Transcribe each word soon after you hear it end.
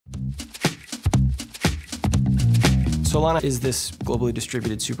Solana is this globally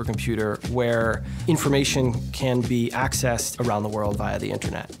distributed supercomputer where information can be accessed around the world via the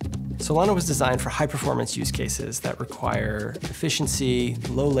internet. Solana was designed for high-performance use cases that require efficiency,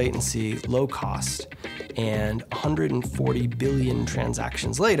 low latency, low cost, and 140 billion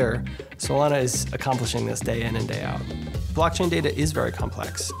transactions later, Solana is accomplishing this day in and day out. Blockchain data is very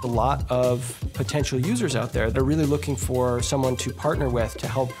complex. A lot of potential users out there, they're really looking for someone to partner with to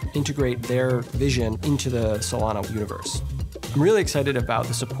help integrate their vision into the Solana universe. I'm really excited about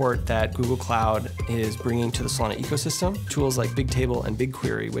the support that Google Cloud is bringing to the Solana ecosystem. Tools like BigTable and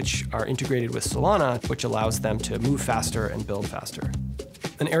BigQuery, which are integrated with Solana, which allows them to move faster and build faster.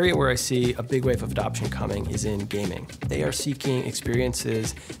 An area where I see a big wave of adoption coming is in gaming. They are seeking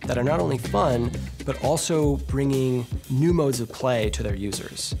experiences that are not only fun, but also bringing new modes of play to their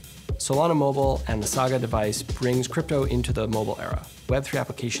users. Solana Mobile and the Saga device brings crypto into the mobile era. Web3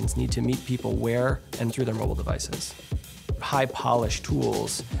 applications need to meet people where and through their mobile devices. High-polished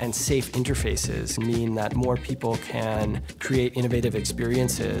tools and safe interfaces mean that more people can create innovative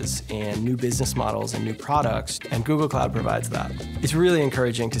experiences and new business models and new products, and Google Cloud provides that. It's really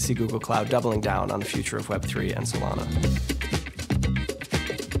encouraging to see Google Cloud doubling down on the future of Web3 and Solana.